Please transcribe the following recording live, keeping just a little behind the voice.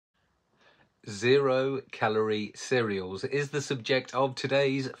0-calorie cereals is the subject of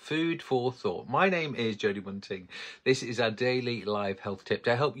today's Food for Thought. My name is Jody Bunting. This is our daily live health tip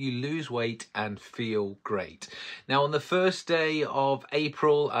to help you lose weight and feel great. Now, on the first day of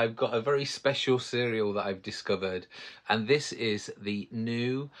April, I've got a very special cereal that I've discovered, and this is the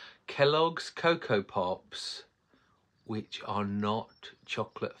new Kellogg's Cocoa Pops, which are not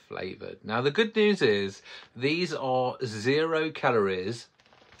chocolate flavored. Now, the good news is these are 0 calories,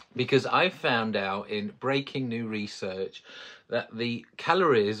 because I found out in breaking new research that the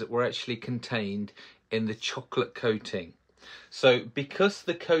calories were actually contained in the chocolate coating. So because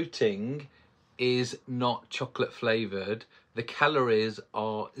the coating is not chocolate flavored, the calories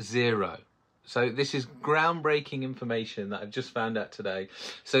are 0. So this is groundbreaking information that I've just found out today.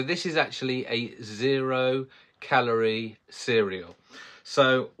 So this is actually a 0-calorie cereal.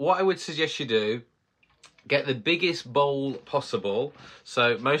 So what I would suggest you do, get the biggest bowl possible.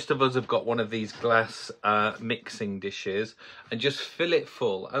 So most of us have got one of these glass mixing dishes, and just fill it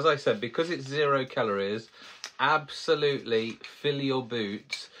full. As I said, because it's 0 calories, absolutely fill your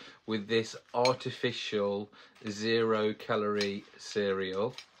boots with this artificial 0-calorie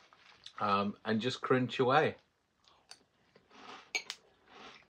cereal, and just crunch away.